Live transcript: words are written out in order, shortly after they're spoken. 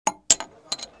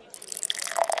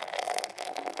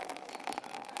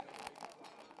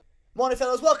Morning,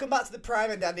 fellas. Welcome back to the Prime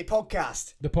and Dandy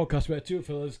podcast. The podcast where two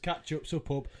fellas catch up,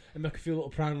 sup up, and make a few little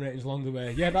prime ratings along the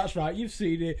way. Yeah, that's right. You've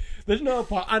seen it. There's no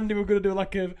part. Andy, we're going to do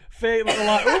like a fake little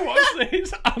like, oh, what's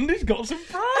this? Andy's got some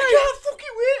prime. I can't fucking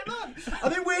wait, man.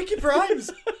 I'm in Wakey Primes.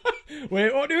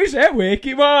 Wait, what do we say?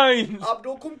 Wakey Minds.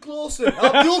 Abdul, come closer.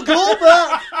 Abdul, go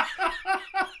back.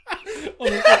 Oh,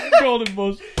 the golden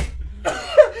buzz.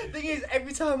 Thing is,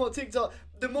 every time I'm on TikTok,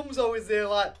 the mum's always there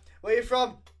like, where you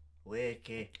from?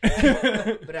 Wakey.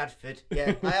 Bradford.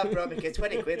 Yeah, I have brought me kids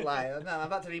 20 quid. Like, I'm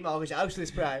about to remortgage house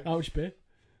this Prime. How much you pay?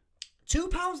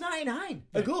 £2.99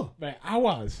 a go. Right, I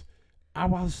was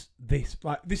this.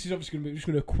 Like, this is obviously going to be just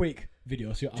going to a quick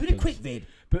video. See what Doing happens. a quick vid.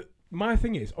 But my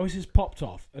thing is, this has popped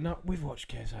off, and now we've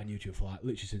watched KSI on YouTube for like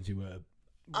literally since he were.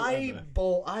 I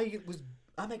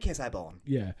met KSI born.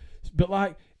 Yeah, but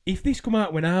like, if this come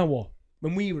out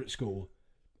when we were at school,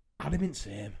 I'd have been the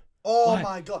same. Oh like,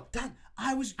 my god, Dan!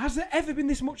 Has there ever been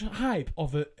this much hype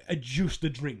of just a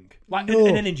drink? Like No.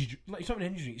 an energy drink? Like, it's not an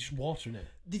energy drink, it's just water in it.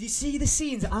 Did you see the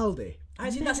scenes at Aldi? I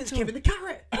seen that since Kevin the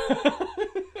Carrot.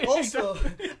 Also,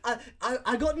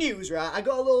 I got news, right? I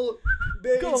got a little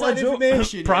bit of inside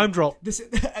information. Prime drop.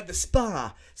 At the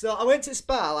spa. So I went to the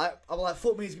spa, like, I was like,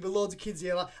 fuck me, there's going to be loads of kids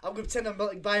here. Like, I'm going to pretend I'm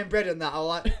like buying bread and that. I was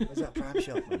like, where's that Prime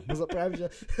shop? Where's that Prime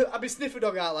shop? I've been sniffing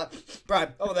dog out like, Prime,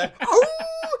 over there.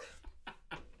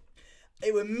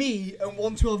 It was me and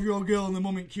one 12-year-old girl and the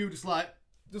mum in queue just like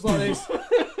this. And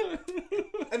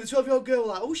the 12-year-old girl was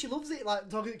like, oh, she loves it. Like,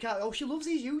 talking to the cat, oh, she loves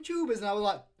these YouTubers. And I was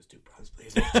like, there's 2 Primes,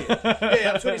 please.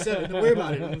 Yeah, I'm 27. Don't worry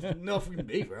about it. No fucking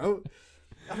me, bro.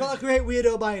 I felt like a great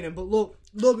weirdo buying them. But look,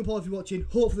 Logan Paul, if you're watching,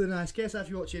 hopefully they're nice. KSI, if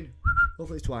you're watching,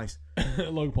 hopefully it's twice.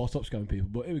 Logan Paul, stop scamming people.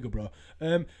 But here we go, bro.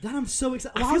 Dan, I'm so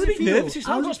excited. I feel a bit nervous. It's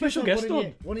not got a special guest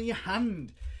on. One in your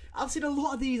hand. I've seen a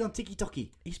lot of these on TikTok.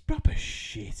 He's proper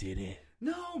shit in it.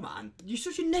 No, man. You're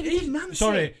such a negative Nancy.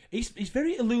 Sorry, he's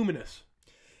very illuminous.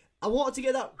 I wanted to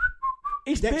get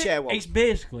that chair one. It's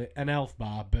basically an elf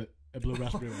bar, but a blue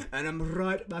raspberry one. And I'm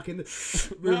right back in the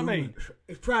You know what I mean?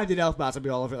 If Prime did elf bars, I'd be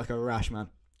all over it like a rash, man.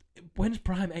 When's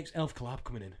Prime X Elf collab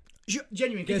coming in?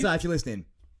 Genuine, KSI, if you're listening.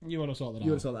 You want to sort that out?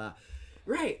 You want to sort that out.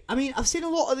 Right. I mean, I've seen a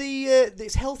lot of the...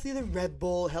 it's healthier than Red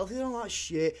Bull, healthier than all that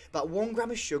shit, about 1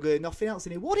 gram of sugar, nothing else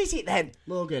in it. What is it then,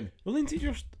 Logan? Well,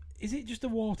 is it just a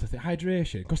water thing,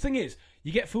 hydration? Because thing is,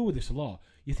 you get food with this a lot.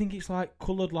 You think it's like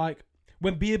coloured, like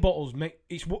when beer bottles make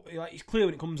it's clear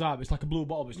when it comes out. But it's like a blue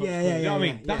bottle. But it's not clear. You know what I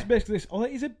mean? That's basically this. Oh,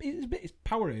 it's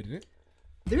Powerade, isn't it?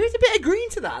 There is a bit of green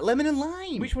to that, lemon and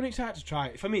lime. Which one excited to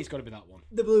try? For me, it's got to be that one.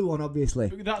 The blue one, obviously.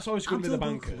 That's always going to be the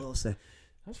banker. Closer.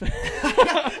 That's fair.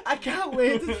 I can't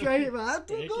wait to try it, man. I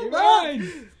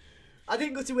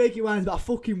didn't go to Wakey Wines, but I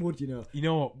fucking would, you know. You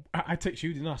know what? I text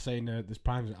you, didn't I, saying there's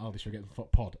Primes at Aldi, so I get the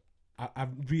pod. I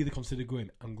really considered going.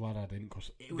 I'm glad I didn't,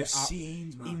 because it was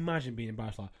scenes, man. Imagine being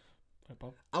embarrassed like, hey,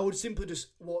 Bob. I would simply just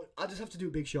I just have to do a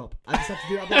big shop. I just have to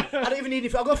do it. I don't even need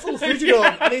it. I've got a full fridge at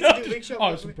home. I need to do a big shop.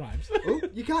 Oh, some Primes. Oh,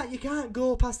 you can't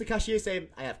go past the cashier saying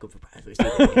I have come for Primes.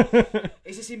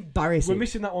 It's just embarrassing. We're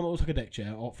missing that one that looks like a deck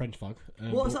chair or French flag.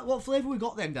 What's that? What flavour we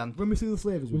got then, Dan? Run me through the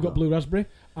flavours. We've got blue raspberry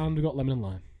and we've got lemon and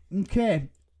lime. Okay.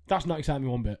 That's not exciting me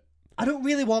one bit. I don't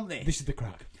really want this. This is the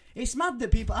crack. It's mad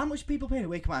that people... How much people pay in a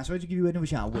Wakey Wines? So I had to give you another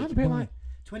shout. I had to pay like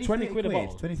 20 quid a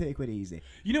bottle. 20, 30 quid easy.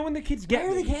 You know when the kids get...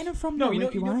 Where are they getting them from? No, you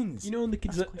know when the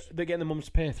kids they're getting the mums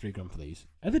to pay $3 grand for these.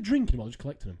 Are they drinking them or just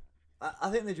collecting them? I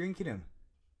think they're drinking them.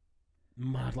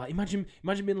 Mad, like imagine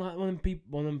being like one of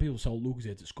them people sold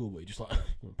Lucozades at school, but you're just like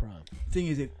Prime. Thing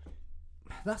is,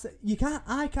 that's it.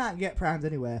 I can't get Primes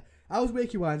anywhere. How's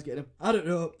Wakey Wines getting them? I don't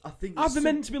know. I think are they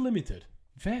meant to be limited?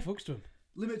 Fair fucks to them.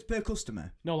 Limits per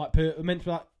customer. No, like meant to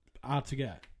be like hard to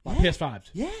get, like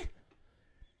PS5s. Yeah.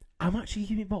 I'm actually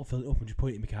giving it a bottle, fill it up, and just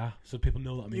put it in my car so people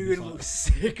know that I'm. You're gonna look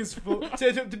sick as fuck.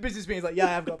 Turn up to business meetings like,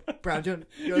 yeah, I've got Prime.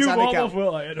 You walk off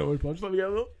work like, no, just let me get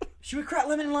it up. Should we crack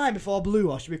lemon and lime before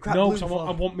blue, or should we crack blue? No, because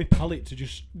I want my palate to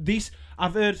just this.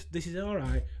 I've heard this is all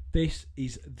right. This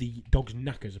is the dog's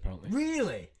knackers, apparently.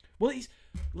 Really? Well, it's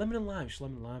lemon and lime, just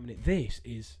lemon and lime in it. This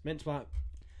is meant to be like.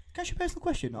 Can I ask you a personal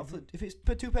question? If it's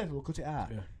per 2 pence, we'll cut it out.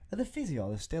 Yeah. Are they fizzy or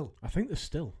are they still? I think they're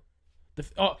still. They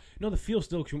feel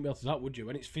still because you wouldn't be able to do that, would you?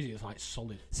 When it's fizzy, it's like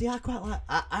solid. See, I quite like.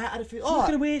 I had a fizzy.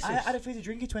 I had a fizzy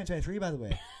drink in 2023, by the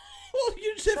way. Well,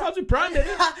 you're safe anti prime, didn't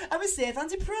you? I'm a safe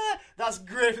anti prime. That's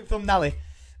great for thumbnail.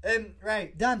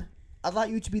 Right, Dan. I'd like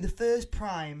you to be the first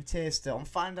Prime taster on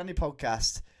Fine Dandy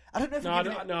podcast. I don't know if I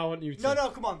want you to. No,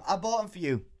 come on. I bought them for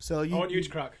you. So you. I want you to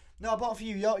crack. No, I bought them for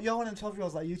you. You're one of them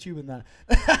 12-year-olds like YouTube and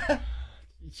that.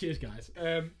 Cheers, guys.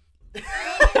 You're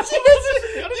so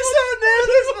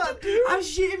nervous, man. I'm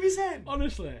shitting myself.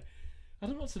 Honestly, I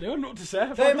don't know what to do. I don't know what to say.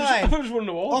 I Bear in thought I mind, was running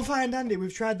a wall. on Fire and Dandy,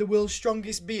 we've tried the world's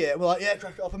strongest beer. We're like, yeah,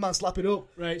 crack it up, man, slap it up.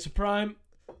 Right, it's a Prime.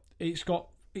 It's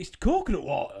coconut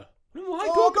water. I don't like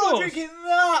Oh, coconuts. God, drinking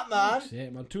that, man. That's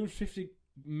it, man. 250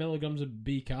 milligrams of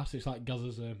B-cast. It's like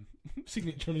Gaz's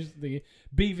signature on his thingy.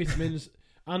 B vitamins,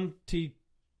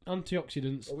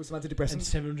 antioxidants, What was some and antidepressants?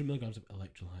 700 milligrams of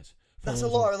electrolytes. That's a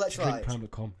lot of electrolytes.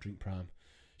 Drinkprime.com. Drink Prime.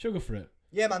 Shall we go for it?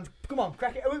 Yeah, man, come on,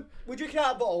 crack it. We're drinking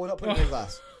out of a bottle, we're not putting it in a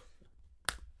glass.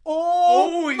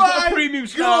 Oh, he's got a premium God!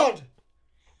 start.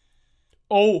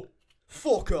 Oh,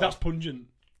 Fuck off. that's pungent.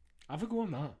 Have a go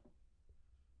on that.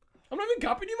 I'm not even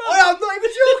capping you, man. I'm not even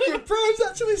joking. Prime's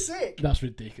actually sick. That's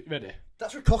ridiculous. Ready?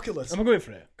 That's ridiculous. I'm going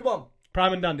for it. Come on.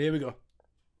 Prime and Dandy, here we go.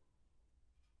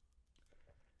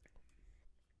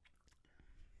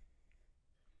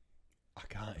 I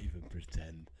can't even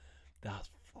pretend. That's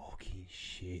fucking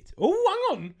shit. Oh,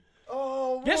 hang on.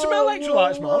 Oh, Get some whoa,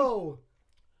 electrolytes, man. whoa.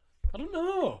 I don't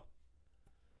know.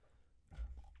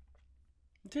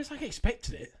 It tastes like I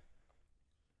expected it.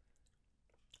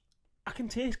 I can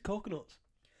taste coconuts.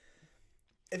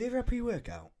 Have you ever had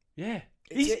pre-workout? Yeah.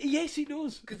 It's Yes, it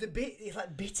does. Because it's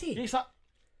like bitty. It's like...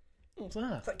 What's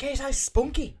that? It's like KSI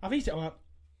spunky. I've eaten it. I'm like...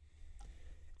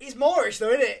 It's Moorish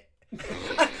though, isn't it?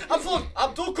 I'm full.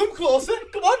 Abdul, come closer.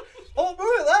 Come on. I won't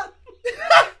worry that.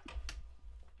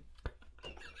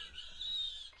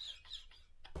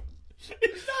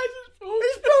 It's nice as fuck.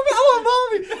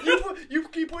 It's probably you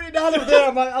keep putting it down over there.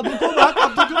 I'm like, Abdul, go back.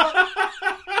 Abdul, go back.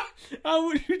 How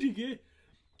much did you get?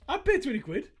 I paid 20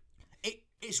 quid.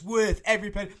 It's worth every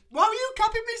penny. Why are you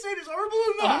capping me saying it's horrible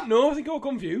than I that? don't know. I think I'm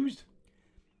confused.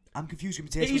 I'm confused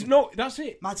with my It taste is buds. not... That's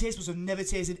it. My taste buds have never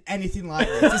tasted anything like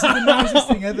this. This is the nicest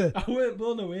thing ever. I weren't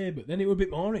blown away, but then it was a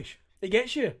bit Moorish. It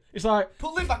gets you. It's like...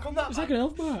 Put lid back on that. It's man. like an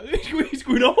elf bar. It's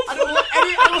going off. I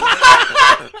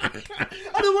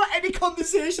don't want any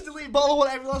condensation to leave a bottle. I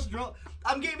want every last drop.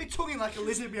 I'm getting my tongue in like a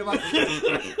lizard. Being like,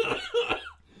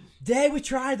 dare we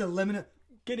try the lemon?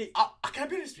 Get it. I can't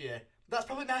be honest with you. That's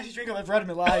probably the nicest drink I've ever had in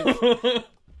my life.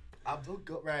 Abdul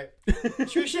got right.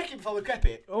 Should we shake it before we crep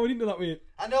it? Oh, we didn't do that with...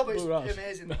 I know, but it's Blue Raz.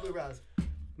 amazing. Blue Raz.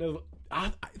 No,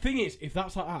 thing is, if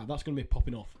that's like that, that's going to be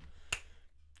popping off.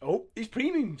 Oh, it's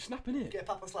premium. Snapping it. Get a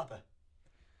Papa Slapper.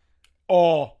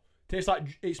 Oh, tastes like...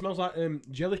 It smells like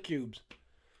jelly cubes.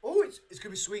 Oh, it's going to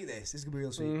be sweet, this. This is going to be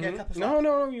real sweet. Get a Papa Slapper.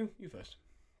 No, you first.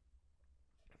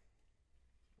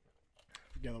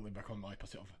 Get that lid back on, like,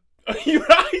 pass it over. You're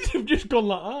right, I've just gone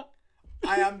like that.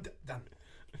 I am... Damn.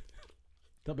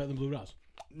 That better than Blue Raz?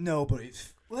 No, but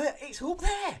it's... Well, it's up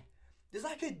there. There's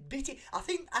like a bitty... I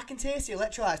think I can taste the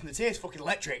electrolytes and the taste fucking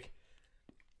electric.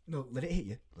 No, let it hit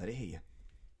you. Let it hit you.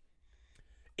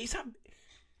 It's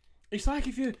like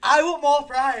if you... I want more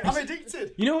Prime. I'm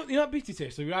addicted. You know that bitty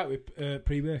taste? So you're right with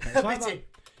pre-workout. It's like Bitty. that.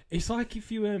 It's like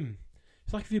if you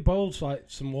It's like if you boiled like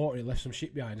some water and left some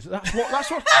shit behind. That's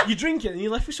what you drink it and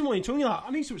you're left with some on your tongue. You're like, I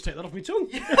need someone to take that off my tongue.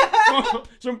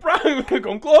 Some Prime.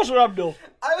 Come closer, Abdul.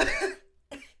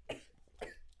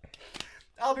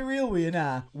 I'll be real with you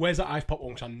now. Where's that ice pop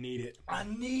one? 'Cause I need it. I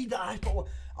need that ice pop one.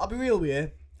 I'll be real with you.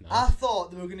 No. I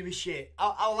thought they were going to be shit.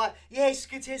 I was like, yeah, it's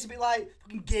going to taste a bit like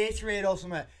fucking Gatorade or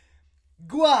something.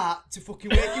 Go out to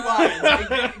fucking wake you out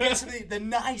and get something the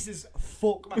nicest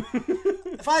fuck, man.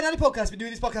 If I had any podcast, been doing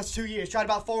this podcast for 2 years, tried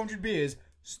about 400 beers,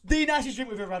 the nicest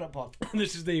drink we've ever had on pod.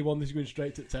 This is the one that's going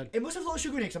straight to 10. It must have a lot of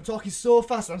sugar in it 'cause I'm talking so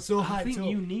fast and I'm so hyped I think up.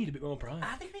 you need a bit more Prime.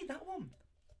 I think I need that one.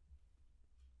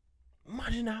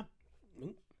 Imagine that.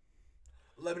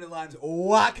 Lemon and limes,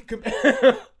 whack.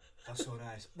 That's so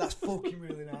nice. That's fucking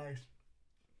really nice.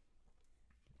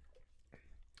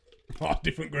 Oh,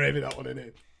 different gravy that one,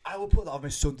 innit? I will put that on my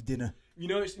Sunday dinner. You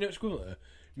know it's cool there.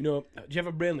 You know, do you have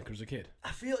a brain liquor as a kid?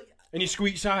 I feel... And you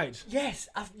squeak sides? Yes.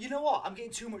 You know what? I'm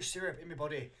getting too much syrup in my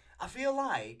body. I feel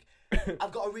like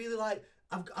I've got a really like...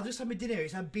 I've just had my dinner,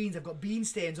 it's had beans, I've got bean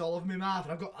stains all over my mouth,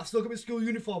 and I've still got my school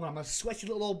uniform, and I'm a sweaty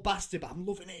little old bastard, but I'm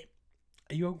loving it.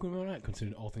 Are you going alright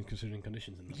considering all things considering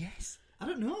conditions and that? Yes. I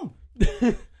don't know.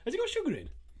 Has it got sugar in?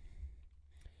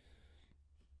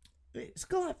 It's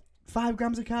got like 5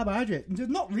 grams of carbohydrate.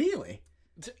 Not really.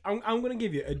 I'm going to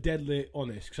give you a deadly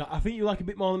honest, because I think you like a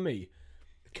bit more than me.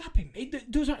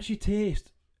 It does actually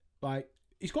taste like...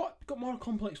 It's got more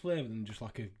complex flavour than just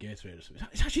like a Gatorade or something.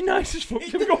 It's actually nice as fuck,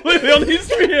 to be completely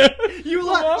honest with you. You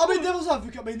like... I'm in devil's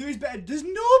advocate, I mean, there's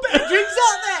no better drinks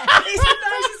out there. It's the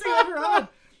nicest thing I've ever had.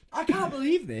 I can't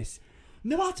believe this.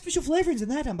 No artificial flavourings in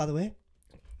there, Dan, by the way.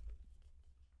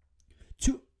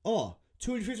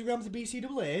 250 grams of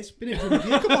BCAAs. Been in for a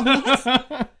review. Come on,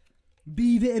 lads.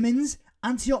 B vitamins,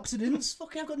 antioxidants.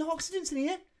 Fucking, I've got no oxidants in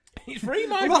here. It's free,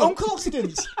 What Michael. about uncle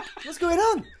oxidants? What's going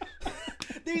on?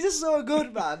 These are so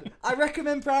good, man. I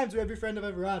recommend Prime to every friend I've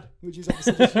ever had, which is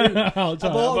obviously just you. I'll try.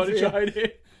 I've bought already them tried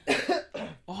it.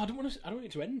 Oh, I don't want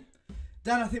it to end.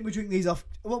 Dan, I think we drink these off.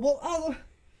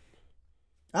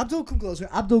 Abdul, come closer.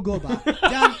 Abdul, go back.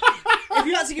 Dan, if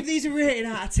you had to give these a rating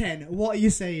out of 10, what are you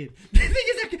saying? The thing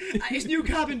is, like, it's new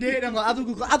carbon dating. I'm like,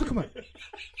 Abdul, come on.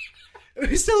 Are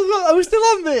we still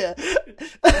on there?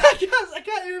 I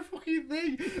can't hear a fucking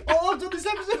thing. All I've done this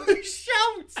episode is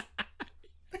shout.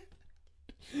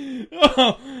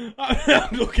 Oh,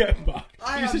 Abdul, get back.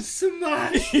 I am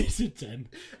smashed. It's a 10.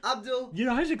 Abdul,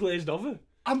 Your eyes are glazed over.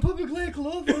 I'm probably glad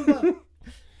over.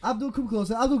 Abdul, come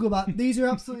closer. Abdul, go back. These are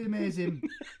absolutely amazing.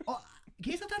 Oh,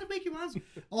 in case I tried to make you answer.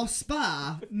 Or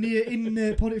Spa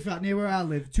in Pontefract, near where I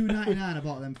live. $2.99 I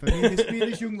bought them for me.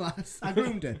 This young lass. I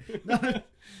groomed her.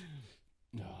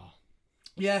 No.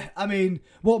 Yeah, I mean,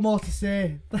 what more to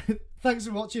say? Thanks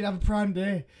for watching. Have a prime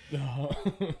day. No.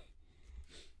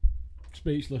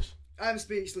 Speechless. I'm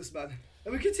speechless, man.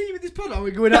 Are we continuing with this pod? Or are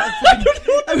we going out?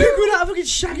 Are we going out fucking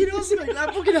shagging or something?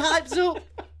 I'm fucking hyped up.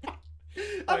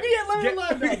 I'm gonna get lower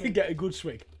live now. Get a good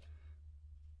swig.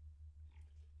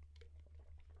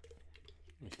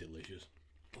 It's delicious.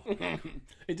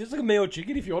 It tastes like a mayo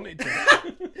chicken if you want it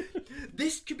to.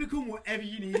 This could become whatever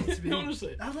you need it to be.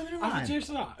 Honestly, After the taste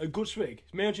of that, a good swig.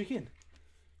 It's mayo chicken.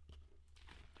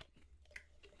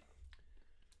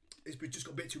 It's just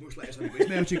got a bit too much lettuce on it. It's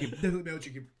mayo chicken. Definitely mayo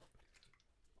chicken.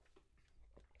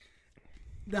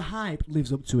 The hype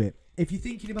lives up to it. If you're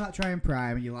thinking about trying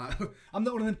Prime and you're like, I'm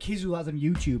not one of them kids who likes them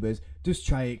YouTubers, just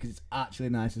try it because it's actually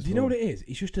nice as well. Do you know what it is?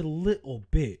 It's just a little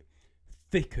bit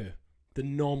thicker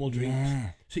than normal drinks. Yeah.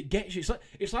 So it gets you.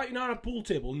 It's like you know, on a pool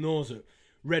table knows that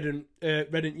red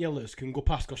and yellows can go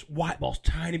past because white ball's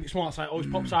tiny bit small. It's like always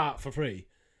pops out for free.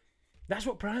 That's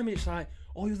what Prime is. It's like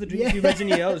all the other drinks, your reds and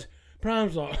yellows.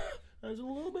 Prime's like, there's a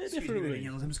little bit different. Red and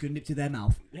yellows, I'm just going to nip to their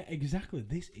mouth. Yeah, exactly.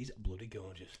 This is bloody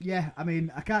gorgeous. Yeah, I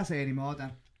mean, I can't say any more,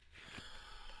 Dan.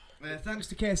 Thanks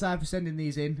to KSI for sending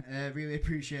these in. Really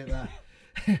appreciate that.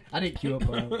 I didn't queue up.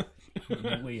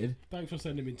 Weird. Thanks for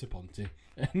sending me to Ponty.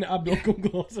 And Abdul, come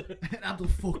closer. Abdul,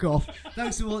 fuck off.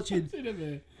 Thanks for watching. See you in a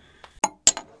bit.